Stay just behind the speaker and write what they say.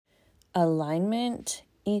Alignment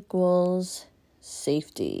equals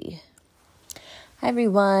safety. Hi,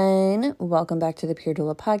 everyone. Welcome back to the Pure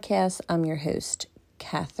Doula podcast. I'm your host,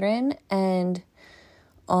 Catherine. And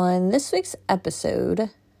on this week's episode,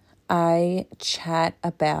 I chat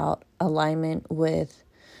about alignment with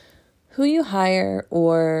who you hire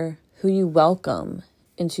or who you welcome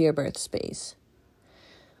into your birth space.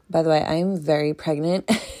 By the way, I am very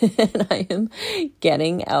pregnant and I am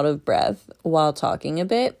getting out of breath while talking a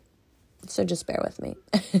bit. So just bear with me.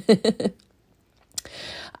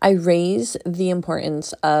 I raise the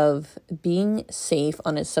importance of being safe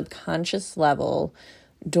on a subconscious level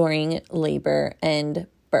during labor and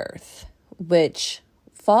birth, which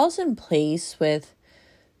falls in place with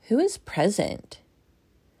who is present.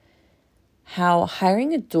 How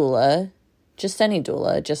hiring a doula, just any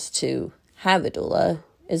doula, just to have a doula,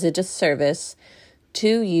 is a disservice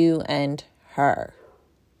to you and her.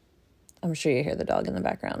 I'm sure you hear the dog in the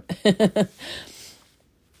background.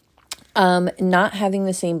 Not having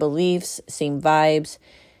the same beliefs, same vibes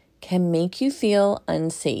can make you feel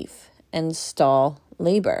unsafe and stall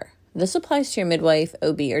labor. This applies to your midwife,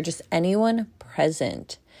 OB, or just anyone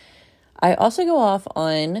present. I also go off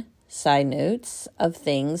on side notes of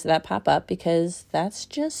things that pop up because that's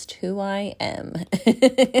just who I am.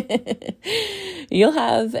 You'll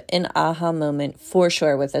have an aha moment for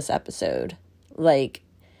sure with this episode. Like,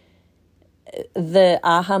 the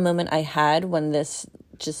aha moment I had when this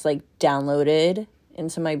just like downloaded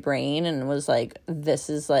into my brain and was like, this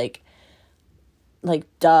is like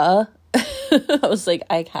duh. I was like,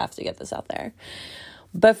 I have to get this out there.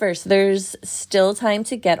 But first, there's still time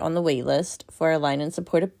to get on the wait list for Align and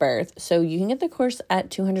Support at Birth. So you can get the course at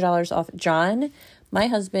 $200 off. John, my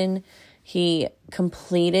husband, he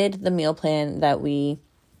completed the meal plan that we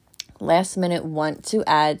last minute want to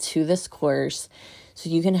add to this course. So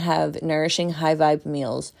you can have nourishing, high vibe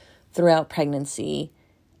meals throughout pregnancy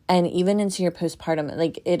and even into your postpartum.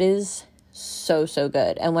 Like, it is so, so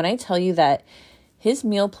good. And when I tell you that his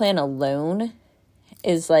meal plan alone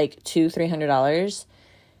is like $200-$300,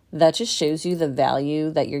 that just shows you the value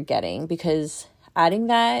that you're getting, because adding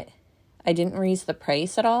that, I didn't raise the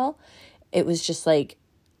price at all. It was just like,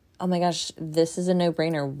 oh my gosh, this is a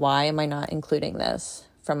no-brainer. Why am I not including this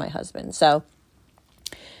from my husband? So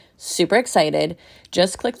super excited.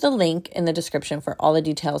 Just click the link in the description for all the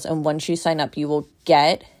details. And once you sign up, you will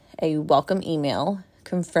get a welcome email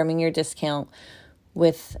confirming your discount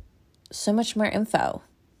with so much more info.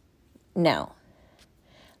 Now,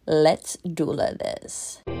 let's doula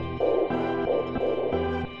this.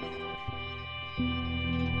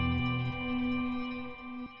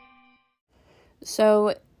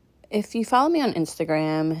 So if you follow me on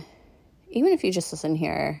Instagram, even if you just listen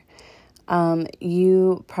here,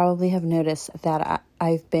 you probably have noticed that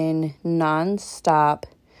I've been nonstop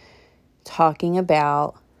talking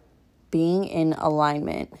about being in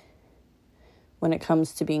alignment when it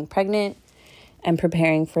comes to being pregnant and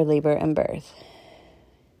preparing for labor and birth.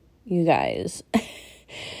 You guys,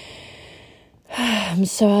 I'm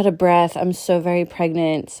so out of breath. I'm so very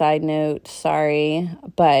pregnant. Side note, sorry.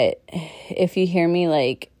 But if you hear me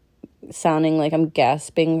like sounding like I'm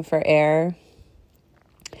gasping for air,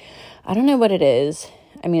 I don't know what it is.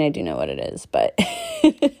 I mean, I do know what it is, but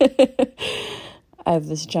I have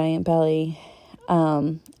this giant belly.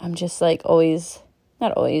 I'm just like always,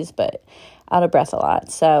 not always, but out of breath a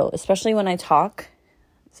lot. So especially when I talk,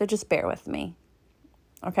 so just bear with me.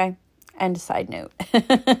 Okay. And side note.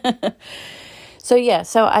 So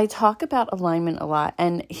I talk about alignment a lot.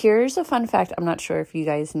 And here's a fun fact. I'm not sure if you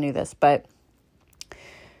guys knew this, but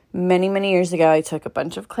many, many years ago, I took a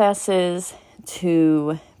bunch of classes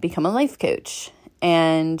to become a life coach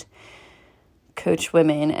and coach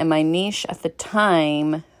women. And my niche at the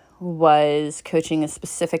time was coaching a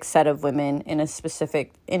specific set of women in a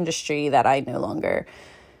specific industry that I no longer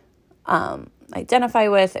identify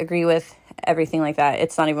with, agree with, everything like that.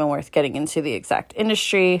 It's not even worth getting into the exact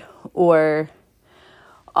industry or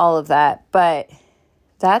all of that. But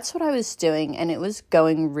that's what I was doing, and it was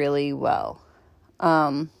going really well.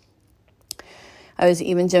 I was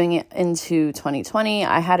even doing it into 2020.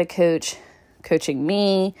 I had a coach coaching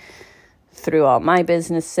me through all my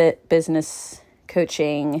business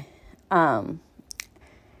coaching. And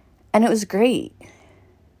it was great.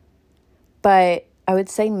 But I would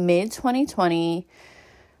say mid-2020,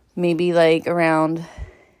 maybe like around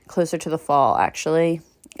closer to the fall, actually,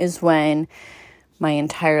 is when my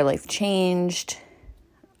entire life changed.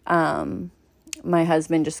 My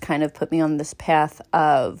husband just kind of put me on this path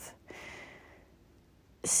of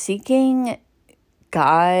seeking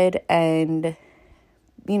God and,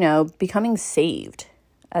 becoming saved,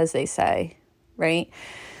 as they say, right?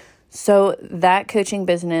 So that coaching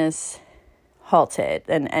business halted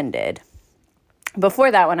and ended. Before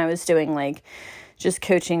that, when I was doing like just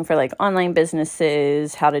coaching for like online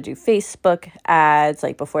businesses, how to do Facebook ads,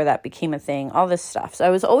 like before that became a thing, all this stuff. So I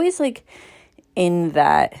was always like in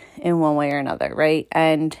that in one way or another, right?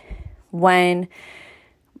 And when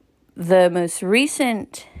the most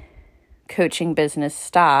recent coaching business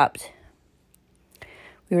stopped,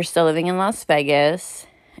 we were still living in Las Vegas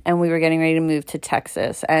and we were getting ready to move to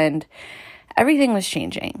Texas, and everything was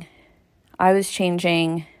changing. I was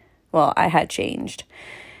changing. Well, I had changed.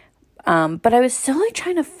 But I was still like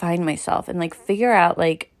trying to find myself and like figure out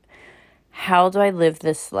like, how do I live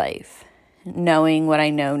this life? Knowing what I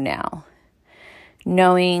know now.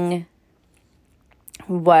 Knowing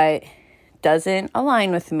what doesn't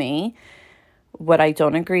align with me, what I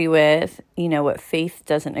don't agree with, what faith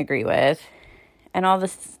doesn't agree with, and all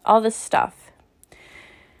this stuff.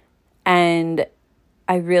 And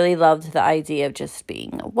I really loved the idea of just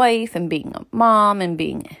being a wife and being a mom and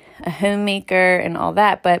being a homemaker and all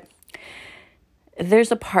that. But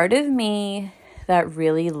there's a part of me that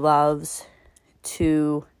really loves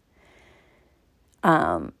to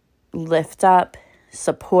lift up,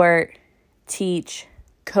 support, teach,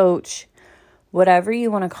 coach, whatever you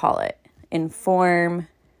want to call it, inform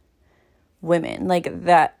women. Like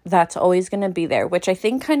that's always going to be there, which I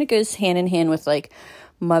think kind of goes hand in hand with like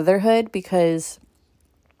motherhood, because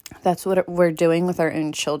that's what we're doing with our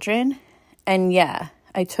own children. And yeah,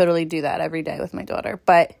 I totally do that every day with my daughter,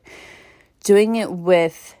 but doing it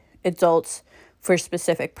with adults for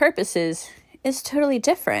specific purposes is totally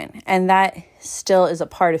different. And that still is a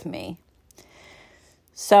part of me.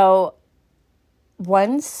 So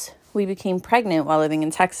once we became pregnant while living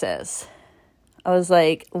in Texas, I was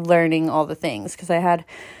like learning all the things, because I had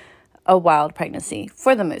a wild pregnancy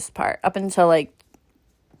for the most part, up until like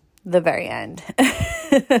the very end.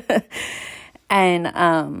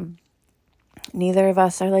 And neither of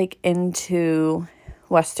us are like into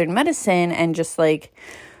Western medicine and just like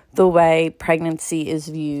the way pregnancy is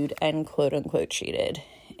viewed and quote unquote treated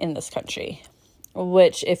in this country,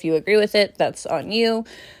 which if you agree with it, that's on you,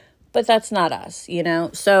 but that's not us,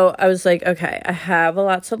 So I was like, okay, I have a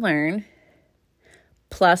lot to learn.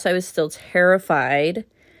 Plus I was still terrified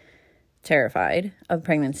of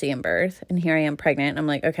pregnancy and birth. And here I am pregnant. I'm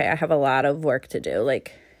like, okay, I have a lot of work to do.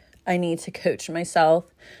 Like I need to coach myself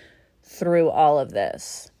through all of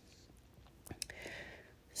this.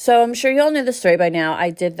 So I'm sure you all know the story by now. I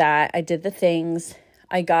did that. I did the things.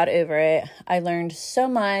 I got over it. I learned so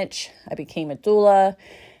much. I became a doula.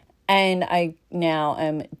 And I now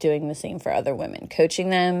am doing the same for other women, coaching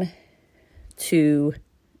them to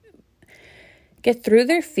get through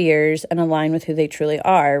their fears and align with who they truly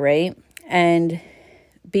are, right? And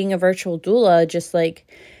being a virtual doula, just like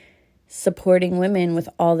supporting women with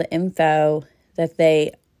all the info that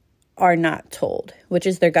they are not told, which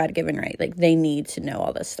is their God-given right. Like they need to know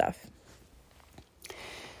all this stuff.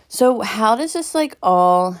 So how does this like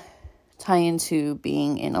all tie into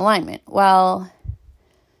being in alignment? Well,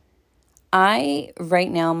 I right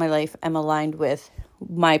now in my life am aligned with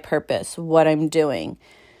my purpose, what I'm doing,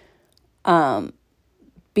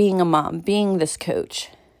 being a mom, being this coach,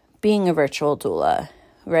 being a virtual doula,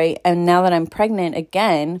 right? And now that I'm pregnant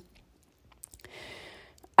again,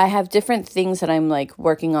 I have different things that I'm like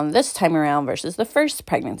working on this time around versus the first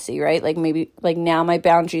pregnancy, right? Like maybe like now my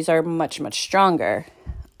boundaries are much, much stronger.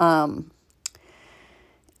 And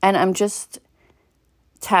I'm just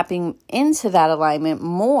tapping into that alignment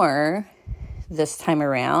more this time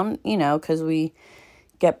around, because we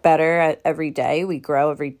get better at every day. We grow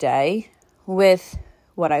every day with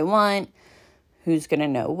what I want, who's going to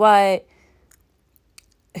know what,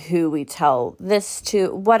 who we tell this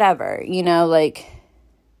to, whatever, like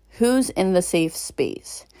who's in the safe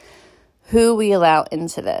space, who we allow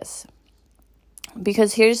into this.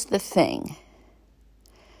 Because here's the thing.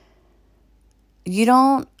 You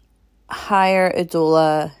don't hire a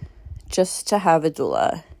doula just to have a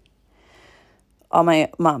doula. All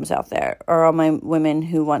my moms out there, or all my women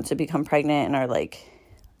who want to become pregnant and are like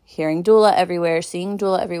hearing doula everywhere, seeing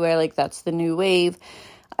doula everywhere, like that's the new wave.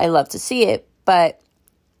 I love to see it, but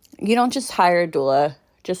you don't just hire a doula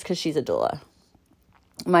just because she's a doula.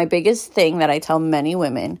 My biggest thing that I tell many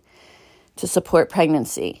women to support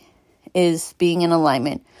pregnancy is being in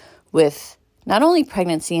alignment with not only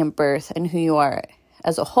pregnancy and birth and who you are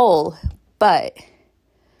as a whole, but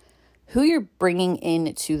who you're bringing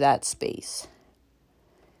into that space.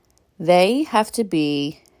 They have to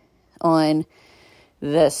be on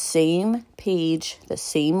the same page, the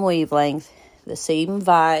same wavelength, the same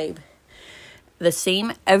vibe, the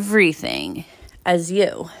same everything as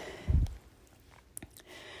you.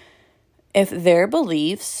 if their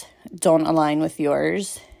beliefs don't align with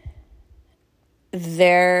yours,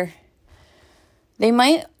 they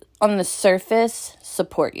might on the surface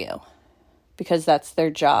support you because that's their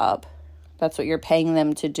job. That's what you're paying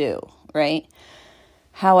them to do, right?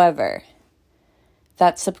 However,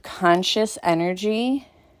 that subconscious energy,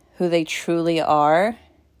 who they truly are,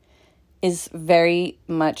 is very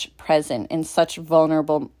much present in such a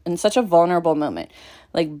vulnerable moment.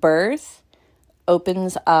 Like birth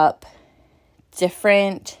opens up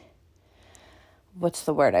different, what's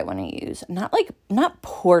the word I want to use? Not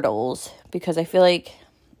portals, because I feel like,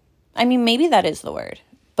 maybe that is the word,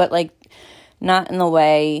 but like not in the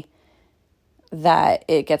way that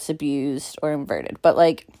it gets abused or inverted, but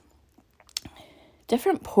like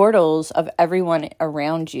different portals of everyone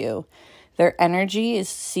around you. Their energy is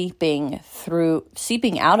seeping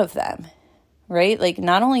out of them, right? Like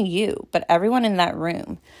not only you, but everyone in that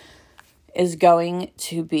room is going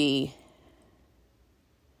to be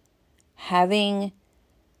having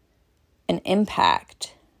an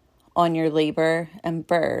impact on your labor and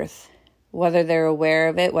birth, whether they're aware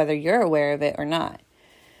of it, whether you're aware of it or not.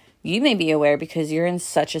 You may be aware because you're in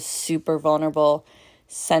such a super vulnerable,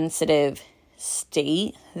 sensitive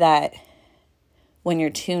state that when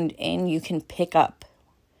you're tuned in, you can pick up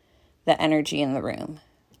the energy in the room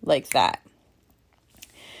like that.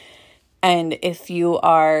 And if you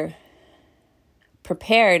are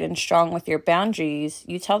prepared and strong with your boundaries,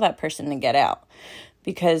 you tell that person to get out,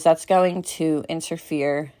 because that's going to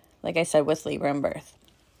interfere, like I said, with labor and birth.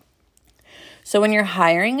 So when you're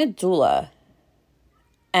hiring a doula,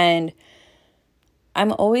 and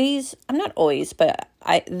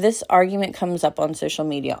this argument comes up on social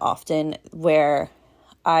media often where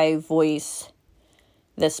I voice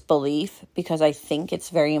this belief because I think it's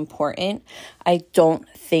very important. I don't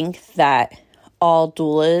think that all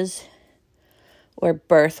doulas or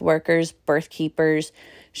birth workers, birth keepers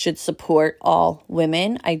should support all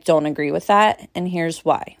women. I don't agree with that, and here's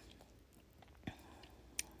why.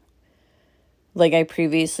 Like I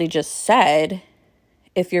previously just said,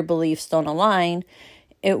 if your beliefs don't align,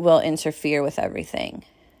 it will interfere with everything.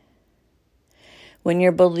 When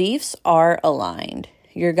your beliefs are aligned,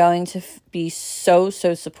 you're going to be so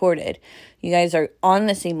supported. You guys are on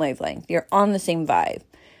the same wavelength. You're on the same vibe.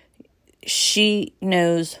 She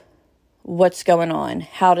knows what's going on,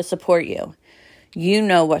 how to support you. You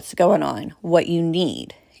know what's going on, what you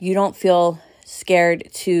need. You don't feel scared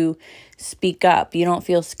to speak up. You don't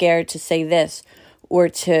feel scared to say this or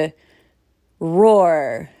to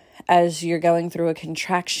roar as you're going through a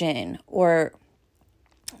contraction, or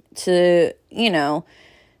to,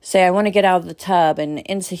 say, I want to get out of the tub and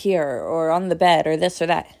into here or on the bed or this or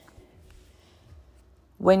that.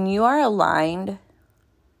 When you are aligned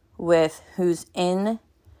with who's in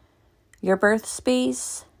your birth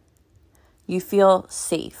space, you feel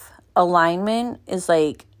safe. Alignment is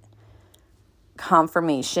like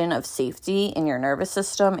confirmation of safety in your nervous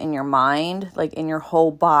system, in your mind, like in your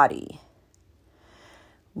whole body.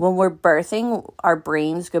 When we're birthing, our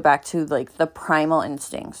brains go back to like the primal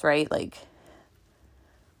instincts, right? Like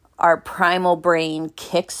our primal brain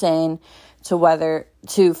kicks in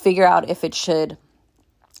to figure out if it should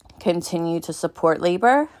continue to support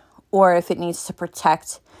labor or if it needs to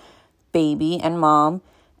protect baby and mom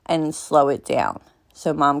and slow it down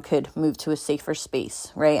so mom could move to a safer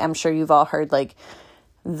space, right? I'm sure you've all heard like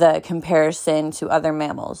the comparison to other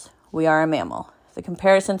mammals. We are a mammal. The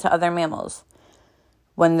comparison to other mammals.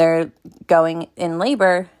 When they're going in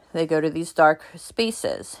labor, they go to these dark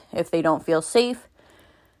spaces. If they don't feel safe,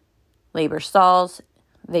 labor stalls,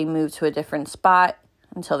 they move to a different spot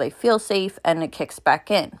until they feel safe and it kicks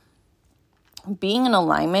back in. Being in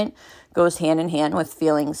alignment goes hand in hand with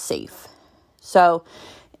feeling safe. So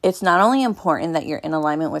it's not only important that you're in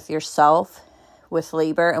alignment with yourself, with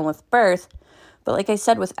labor and with birth, but like I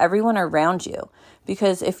said, with everyone around you.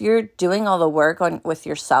 Because if you're doing all the work with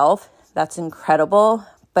yourself, that's incredible.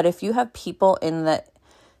 But if you have people in the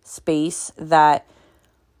space that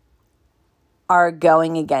are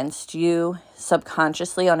going against you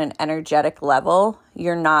subconsciously on an energetic level,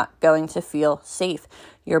 you're not going to feel safe.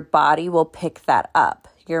 Your body will pick that up.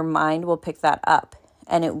 Your mind will pick that up.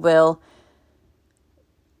 And it will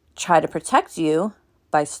try to protect you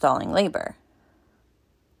by stalling labor.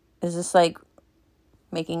 Is this like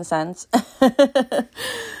making sense?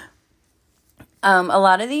 A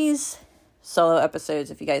lot of these solo episodes,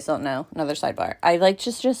 if you guys don't know, another sidebar, I like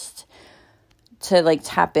just to like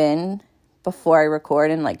tap in before I record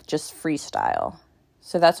and like just freestyle.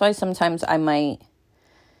 So that's why sometimes I might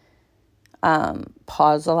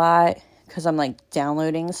pause a lot because I'm like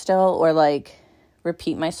downloading still, or like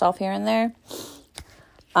repeat myself here and there.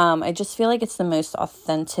 I just feel like it's the most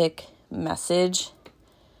authentic message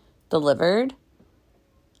delivered.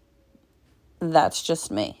 That's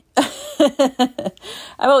just me.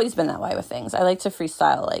 I've always been that way with things. I like to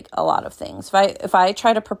freestyle like a lot of things. If I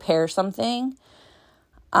try to prepare something,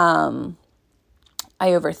 I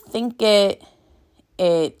overthink it.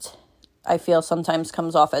 I feel sometimes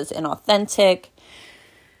comes off as inauthentic,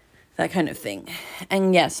 that kind of thing.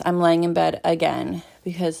 And yes, I'm laying in bed again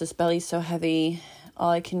because this belly's so heavy.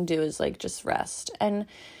 All I can do is like just rest. And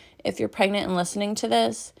if you're pregnant and listening to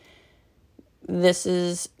this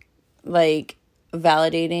is like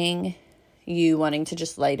validating you wanting to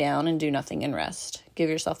just lay down and do nothing and rest. Give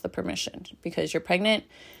yourself the permission because you're pregnant.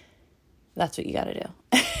 That's what you got to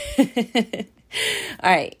do.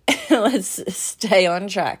 All right, let's stay on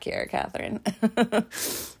track here, Catherine.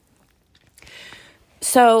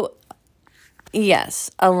 So, yes,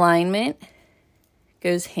 alignment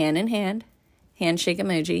goes hand in hand, handshake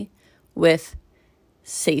emoji, with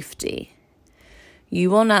safety. You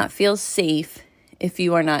will not feel safe if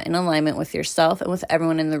you are not in alignment with yourself and with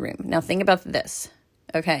everyone in the room. Now, think about this,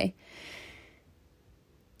 okay?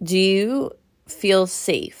 Do you feel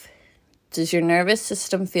safe? Does your nervous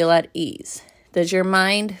system feel at ease? Does your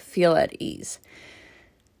mind feel at ease?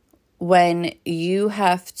 When you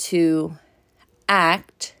have to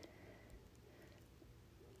act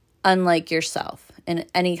unlike yourself in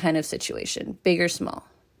any kind of situation, big or small?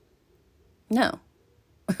 No.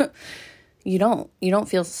 You don't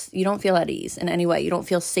feel at ease in any way. You don't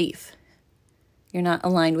feel safe. You're not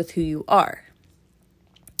aligned with who you are.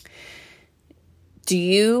 Do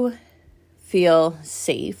you feel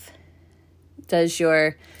safe? Does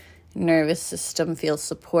your nervous system feel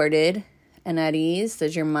supported and at ease?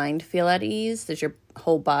 Does your mind feel at ease? Does your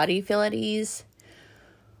whole body feel at ease?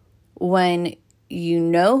 When you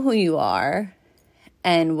know who you are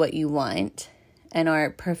and what you want and are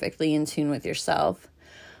perfectly in tune with yourself,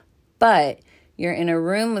 but you're in a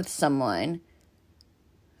room with someone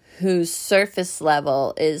whose surface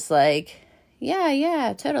level is like,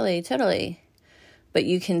 yeah, totally. But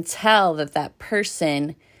you can tell that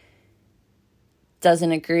person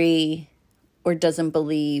doesn't agree or doesn't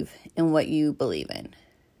believe in what you believe in.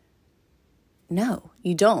 No,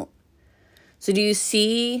 you don't. So do you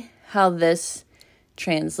see how this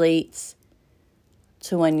translates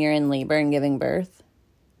to when you're in labor and giving birth?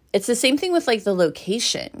 It's the same thing with like the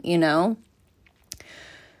location, you know?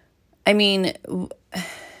 I mean,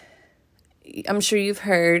 I'm sure you've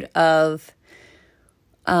heard of,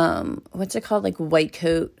 what's it called? Like white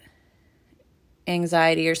coat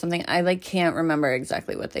anxiety or something. I like can't remember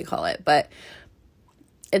exactly what they call it, but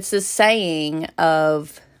it's this saying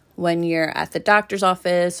of when you're at the doctor's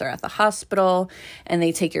office or at the hospital and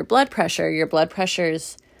they take your blood pressure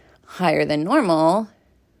is higher than normal,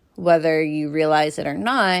 whether you realize it or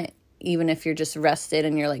not, even if you're just rested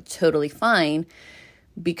and you're like totally fine,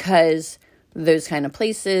 because those kind of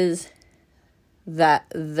places that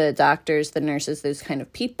the doctors, the nurses, those kind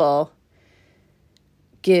of people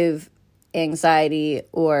give anxiety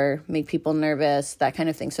or make people nervous, that kind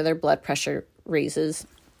of thing. So their blood pressure raises,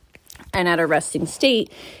 and at a resting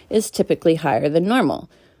state is typically higher than normal,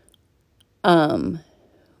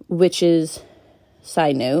 which is,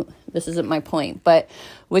 side note, this isn't my point, but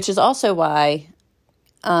which is also why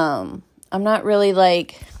I'm not really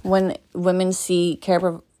like, when women see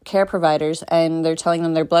care providers and they're telling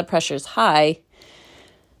them their blood pressure is high,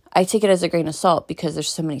 I take it as a grain of salt because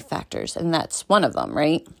there's so many factors, and that's one of them,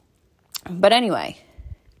 right? But anyway,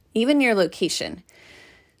 even your location,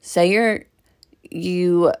 say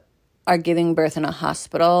you are giving birth in a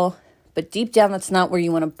hospital, but deep down that's not where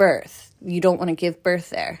you want to birth. You don't want to give birth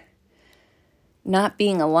there. Not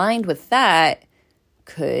being aligned with that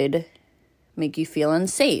could make you feel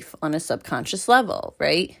unsafe on a subconscious level,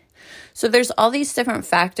 right? So there's all these different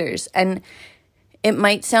factors, and it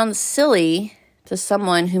might sound silly to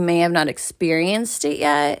someone who may have not experienced it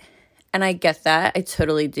yet, and I get that. I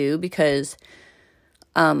totally do, because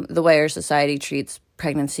the way our society treats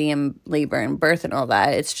pregnancy and labor and birth and all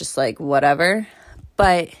that, it's just like whatever.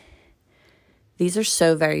 But these are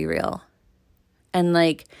so very real. And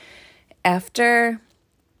like, after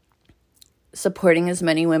supporting as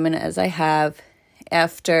many women as I have,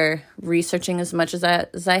 after researching as much as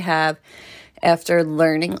I have, after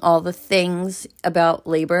learning all the things about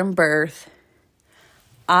labor and birth,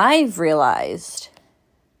 I've realized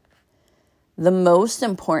the most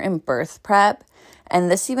important birth prep, and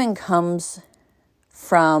this even comes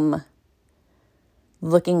from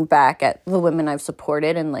looking back at the women I've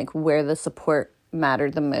supported and like where the support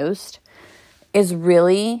mattered the most, is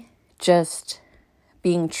really just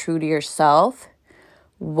being true to yourself,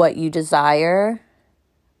 what you desire,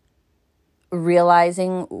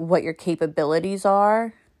 realizing what your capabilities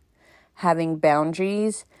are, having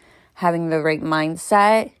boundaries, having the right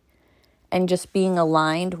mindset, and just being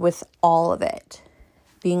aligned with all of it,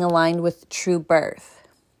 being aligned with true birth.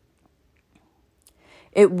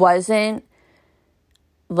 It wasn't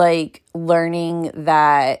like learning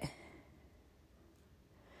that,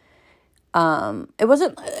 it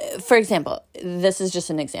wasn't, for example, this is just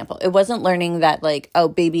an example. It wasn't learning that like, oh,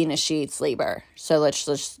 baby initiates labor, so let's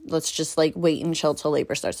just like wait and chill till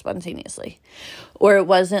labor starts spontaneously. Or it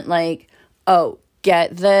wasn't like, oh,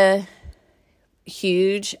 get the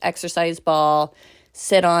huge exercise ball,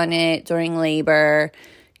 sit on it during labor,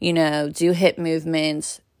 do hip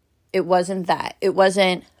movements. It wasn't that. It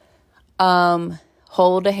wasn't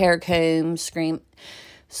hold a hair comb,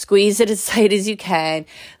 squeeze it as tight as you can.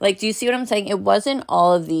 Like, do you see what I'm saying? It wasn't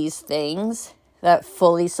all of these things that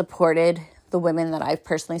fully supported the women that I've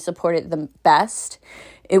personally supported the best.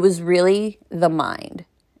 It was really the mind.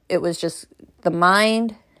 It was just the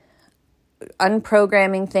mind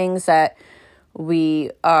unprogramming things that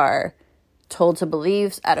we are told to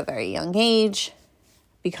believe at a very young age,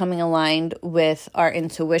 becoming aligned with our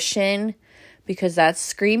intuition, because that's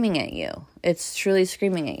screaming at you. It's truly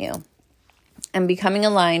screaming at you. And becoming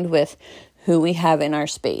aligned with who we have in our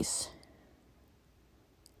space.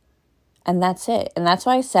 And that's it. And that's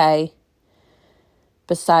why I say,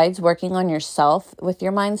 besides working on yourself with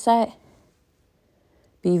your mindset,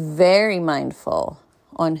 be very mindful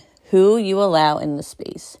on who you allow in the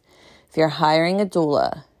space. If you're hiring a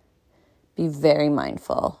doula, be very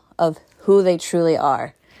mindful of who they truly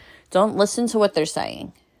are. Don't listen to what they're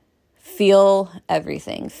saying. Feel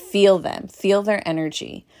everything. Feel them. Feel their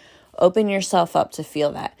energy. Open yourself up to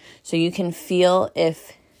feel that. So you can feel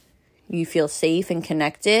if you feel safe and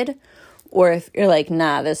connected, or if you're like,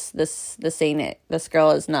 nah, this ain't it. This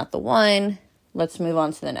girl is not the one. Let's move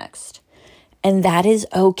on to the next. And that is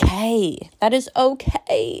okay. That is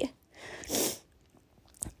okay.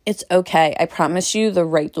 It's okay. I promise you, the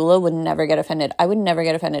right doula would never get offended. I would never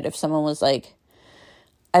get offended if someone was like,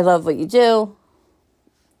 I love what you do.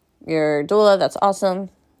 You're a doula. That's awesome.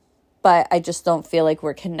 But I just don't feel like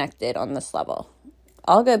we're connected on this level.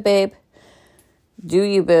 All good, babe. Do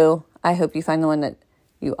you, boo. I hope you find the one that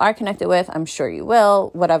you are connected with. I'm sure you will.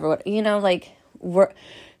 Whatever.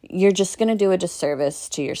 You're just going to do a disservice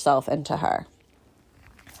to yourself and to her.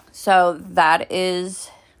 So that is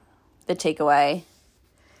the takeaway,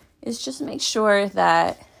 is just make sure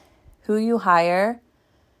that who you hire,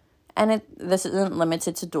 and this isn't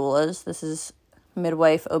limited to doulas. This is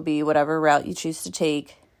midwife, OB, whatever route you choose to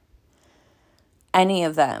take. Any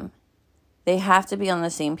of them, they have to be on the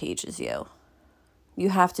same page as you. You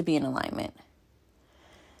have to be in alignment.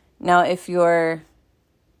 Now, if you're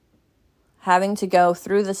having to go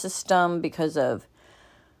through the system because of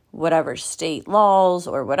whatever state laws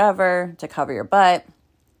or whatever to cover your butt,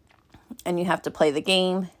 and you have to play the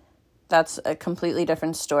game, that's a completely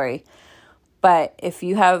different story. But if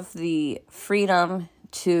you have the freedom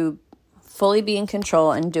to fully be in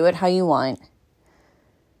control and do it how you want,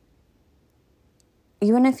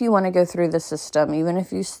 even if you want to go through the system, even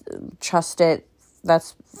if you trust it,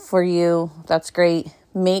 that's for you, that's great.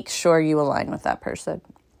 Make sure you align with that person.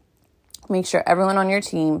 Make sure everyone on your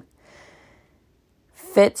team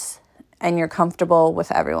fits and you're comfortable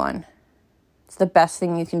with everyone. It's the best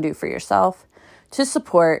thing you can do for yourself to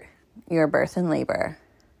support your birth and labor.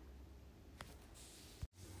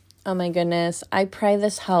 Oh my goodness. I pray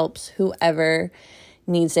this helps whoever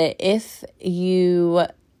needs it. If you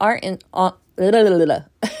are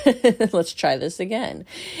let's try this again.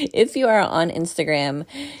 If you are on Instagram,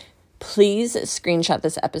 please screenshot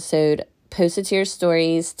this episode, post it to your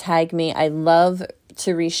stories, tag me. I love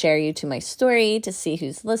to reshare you to my story to see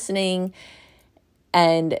who's listening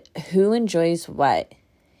and who enjoys what.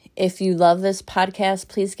 If you love this podcast,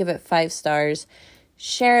 please give it 5 stars.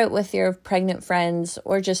 Share it with your pregnant friends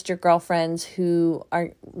or just your girlfriends who are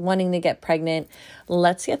wanting to get pregnant.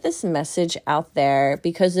 Let's get this message out there.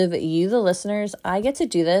 Because of you, the listeners, I get to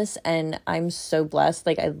do this and I'm so blessed.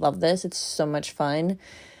 Like, I love this. It's so much fun.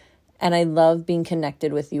 And I love being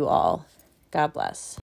connected with you all. God bless.